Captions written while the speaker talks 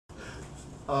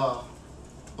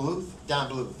Bluth, Don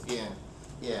Bluth, yeah,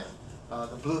 yeah,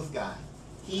 the Bluth guy.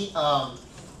 He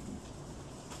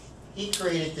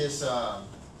created this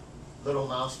little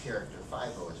mouse character.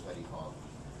 Fibo is what he called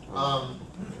him.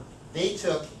 They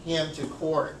took him to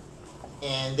court,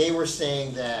 and they were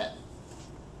saying that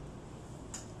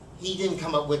he didn't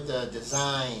come up with the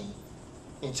design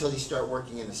until he started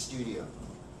working in the studio.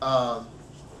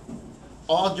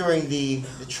 All during the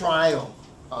trial,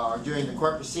 during the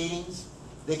court proceedings,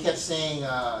 they kept saying,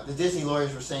 the Disney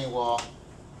lawyers were saying, well,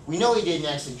 we know he didn't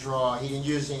actually draw, he didn't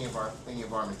use any of our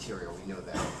material, we know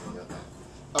that,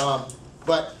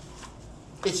 but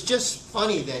it's just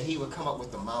funny that he would come up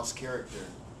with the mouse character,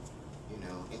 you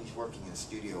know, and he's working in a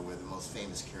studio where the most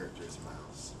famous character is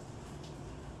Mouse.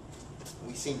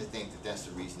 We seem to think that that's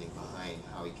the reasoning behind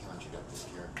how he conjured up this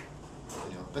character,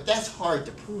 you know, but that's hard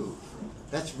to prove.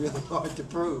 That's really hard to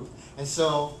prove. And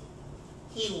so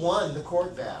he won the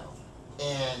court battle,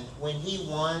 and when he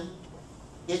won,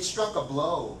 it struck a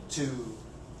blow to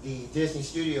the Disney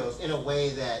Studios in a way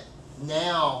that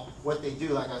now what they do,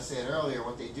 like I said earlier,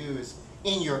 what they do is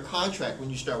in your contract when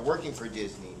you start working for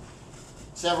Disney,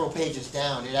 several pages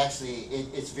down,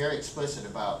 it's very explicit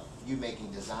about you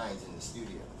making designs in the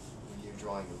studio, when you're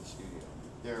drawing in the studio.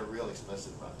 They're real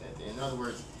explicit about that. In other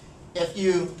words, if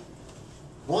you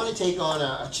want to take on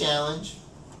a challenge,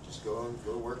 just go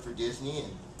work for Disney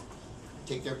and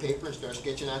take their paper and start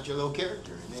sketching out your little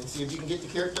character, and then see if you can get the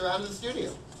character out of the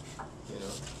studio. You know,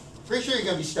 pretty sure you're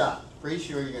going to be stopped. Pretty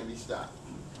sure you're going to be stopped.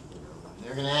 You know,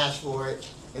 they're going to ask for it,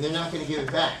 and they're not going to give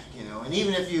it back. You know, and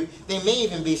even if they may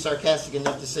even be sarcastic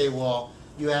enough to say, well,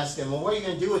 you ask them, well, what are you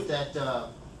going to do with that? What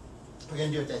are you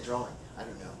going to do with that drawing? I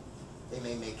don't know. They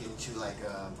may make it into like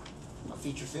a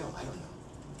feature film. I don't know.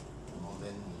 Well,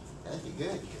 then that'd be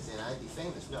good because then I'd be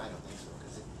famous. No, I don't think so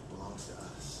because it belongs to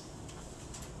us.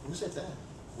 Who said that?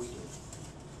 We did.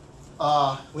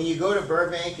 When you go to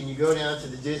Burbank and you go down to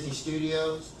the Disney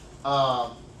Studios,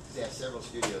 they have several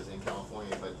studios in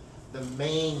California, but the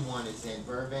main one is in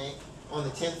Burbank. On the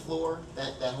 10th floor,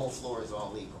 that whole floor is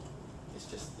all legal. It's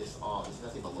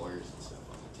nothing but lawyers and stuff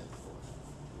on the 10th floor.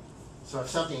 So if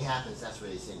something happens, that's where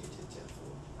they send you to the 10th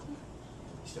floor. And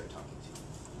you start talking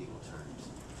to legal terms.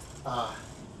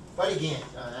 But again,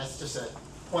 that's just a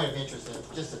point of interest,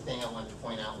 just a thing I wanted to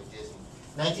point out with Disney.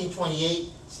 1928,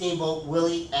 Steamboat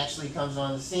Willie actually comes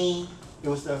on the scene. It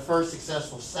was the first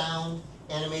successful sound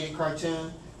animated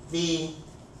cartoon.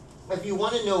 If you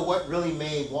want to know what really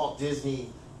made Walt Disney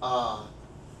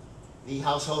the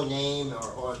household name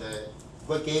or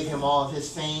what gave him all of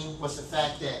his fame was the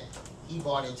fact that he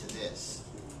bought into this.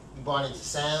 He bought into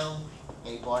sound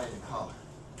and he bought into color.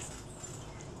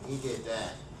 When he did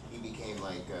that, he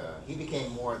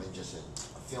became more than just a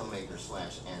filmmaker /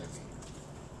 animator.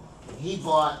 When he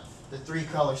bought the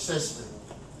 3-color system,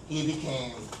 he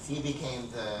became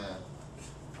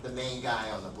the main guy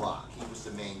on the block. He was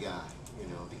the main guy, you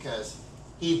know, because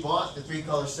he bought the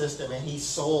 3-color system and he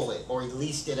sold it or he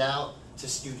leased it out to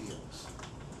studios.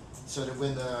 So that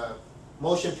when the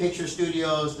motion picture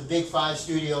studios, the big 5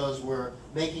 studios were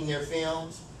making their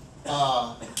films,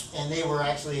 and they were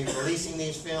actually releasing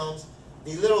these films,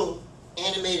 the little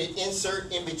animated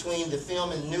insert in between the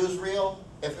film and the newsreel,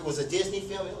 if it was a Disney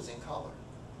film, it was in color.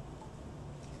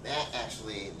 That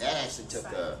actually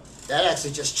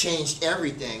just changed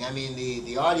everything. I mean,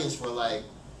 the audience were like,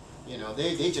 you know,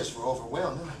 they just were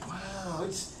overwhelmed. They're like, wow,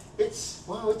 it's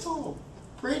all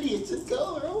pretty, it's in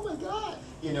color, oh my God.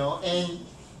 You know, and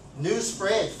news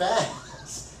spread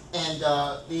fast. And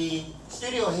the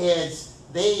studio heads,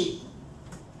 they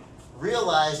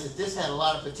realized that this had a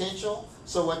lot of potential.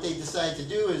 So what they decided to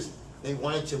do is they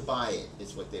wanted to buy it,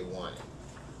 is what they wanted.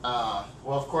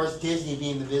 Well, of course, Disney,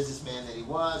 being the businessman that he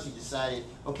was, he decided,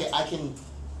 okay, I can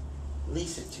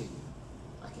lease it to you.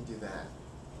 I can do that.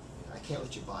 I can't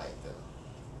let you buy it, though.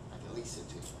 I can lease it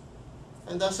to you.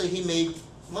 And thusly, he made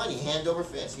money, hand over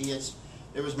fist.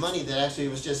 There was money that actually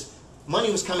was just,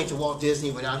 money was coming to Walt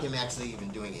Disney without him actually even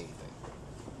doing anything.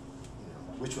 You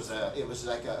know, which was it was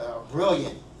like a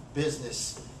brilliant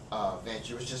business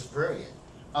venture. It was just brilliant.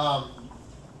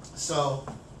 So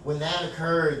when that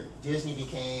occurred,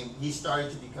 he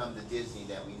started to become the Disney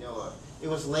that we know of. It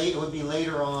would be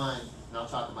later on, and I'll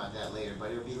talk about that later, but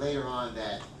it would be later on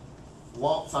that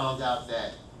Walt found out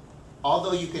that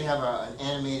although you could have an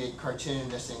animated cartoon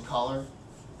that's in color,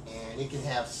 and it can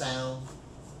have sound,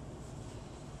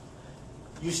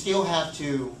 you still have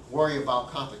to worry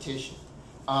about competition.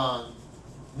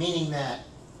 Meaning that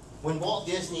when Walt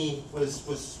Disney was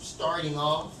starting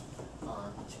off,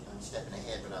 I'm stepping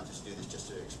ahead, but I'll just do this just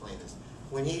to explain this.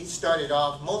 When he started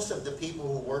off, most of the people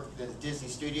who worked at the Disney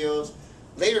Studios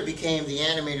later became the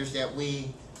animators that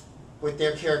we, with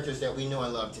their characters that we know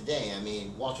and love today. I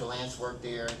mean, Walter Lantz worked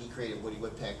there. He created Woody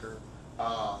Woodpecker.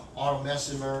 Otto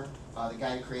Messimer, the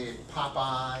guy who created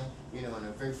Popeye, you know, and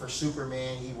the very first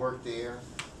Superman, he worked there.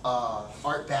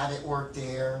 Art Babbitt worked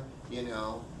there, you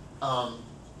know.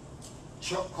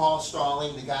 Carl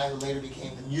Stalling, the guy who later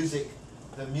became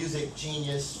the music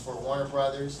genius for Warner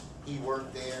Brothers, he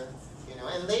worked there, you know.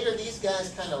 And later these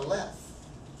guys kind of left.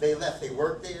 They left. They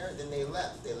worked there, then they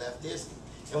left. They left Disney.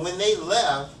 And when they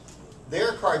left,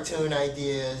 their cartoon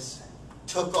ideas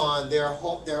took on their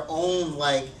own,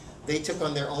 like, they took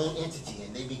on their own entity,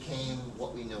 and they became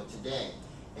what we know today.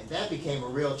 And that became a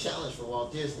real challenge for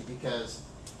Walt Disney, because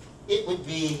it would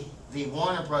be the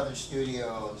Warner Brothers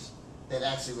studios that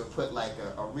actually would put like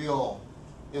a real,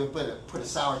 it would put a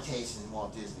sour taste in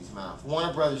Walt Disney's mouth.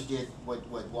 Warner Brothers did what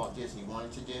Walt Disney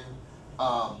wanted to do.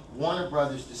 Warner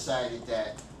Brothers decided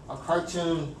that a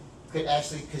cartoon could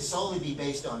solely be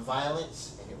based on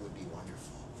violence, and it would be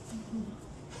wonderful.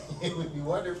 It would be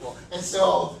wonderful. And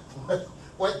so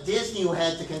what Disney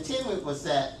had to contend with was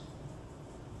that,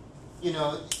 you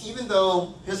know, even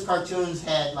though his cartoons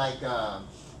had like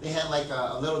they had like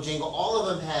a little jingle, all of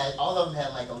them had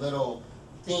like a little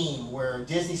theme, where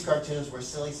Disney's cartoons were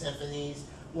silly symphonies.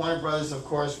 Warner Brothers, of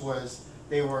course,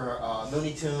 they were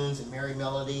Looney Tunes and Merry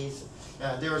Melodies.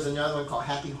 There was another one called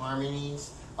Happy Harmonies.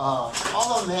 All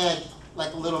of them had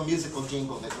like a little musical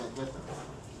jingle that went with them.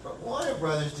 But Warner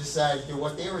Brothers decided that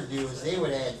what they would do is they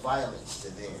would add violence to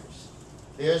theirs.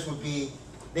 Theirs would be,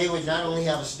 they would not only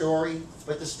have a story,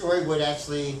 but the story would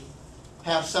actually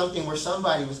have something where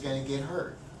somebody was going to get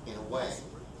hurt in a way,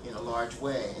 in a large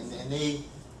way. And they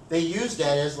used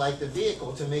that as like the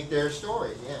vehicle to make their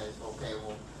story. Yeah, okay,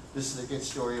 well, this is a good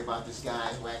story about this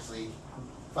guy who actually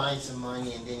finds some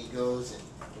money, and then he goes and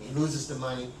he loses the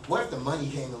money. What if the money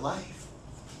came to life?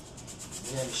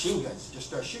 And then machine guns just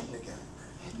start shooting the guy.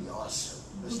 That'd be awesome.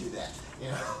 Let's do that. You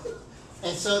know.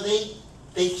 And so they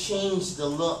changed the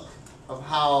look of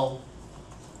how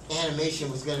animation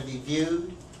was going to be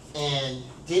viewed. And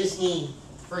Disney,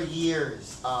 for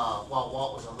years, while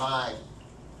Walt was alive,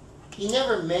 he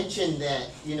never mentioned that,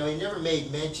 you know, he never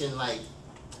made mention like,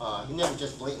 he never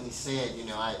just blatantly said, you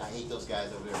know, I hate those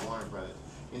guys over there at Warner Brothers,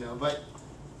 you know, but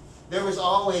there was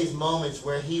always moments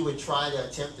where he would try to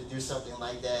attempt to do something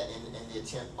like that, and the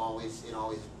attempt always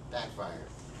backfired,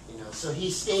 you know. So he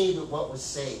stayed with what was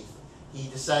safe. He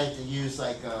decided to use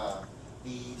like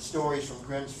the stories from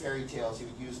Grimm's fairy tales. He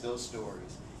would use those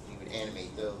stories, and he would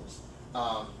animate those.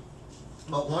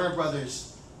 But Warner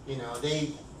Brothers, you know,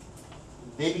 they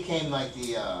became like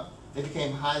they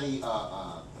became highly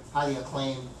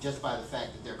acclaimed just by the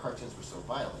fact that their cartoons were so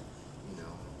violent. You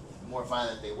know, the more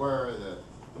violent they were,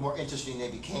 the more interesting they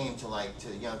became to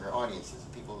younger audiences.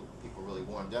 People really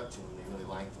warmed up to them. They really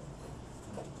liked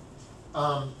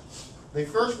them. The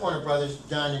first Warner Brothers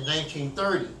done in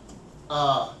 1930.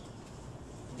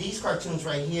 These cartoons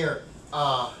right here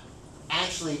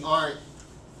actually aren't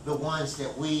the ones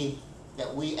that we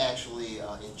actually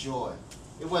enjoy.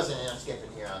 It wasn't, and I'm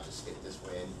skipping here, I'll just skip this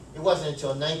way. It wasn't until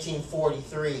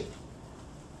 1943,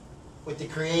 with the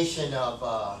creation of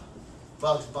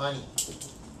Bugs Bunny,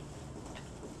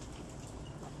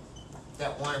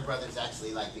 that Warner Brothers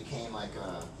actually like became like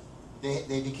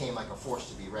they became like a force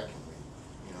to be reckoned with.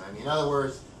 You know, I mean, in other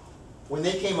words, when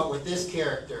they came up with this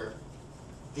character,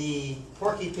 the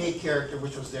Porky Pig character,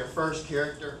 which was their first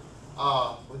character,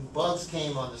 when Bugs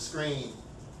came on the screen,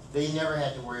 they never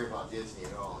had to worry about Disney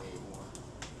at all anymore.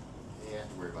 They didn't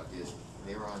have to worry about Disney.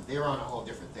 They were on a whole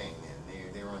different thing then.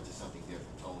 They were onto something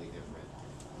different, totally different.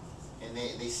 And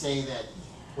they say that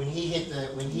when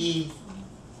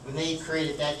they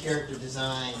created that character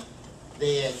design,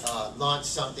 they had launched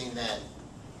something that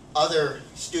other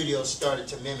studios started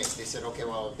to mimic. They said, okay,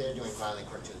 well, if they're doing violent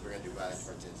cartoons, we're going to do violent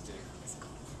cartoons too.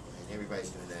 And everybody's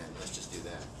doing that. Let's just do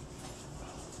that.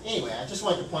 Anyway, I just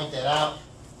wanted to point that out.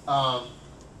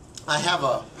 I have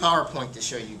a PowerPoint to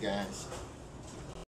show you guys.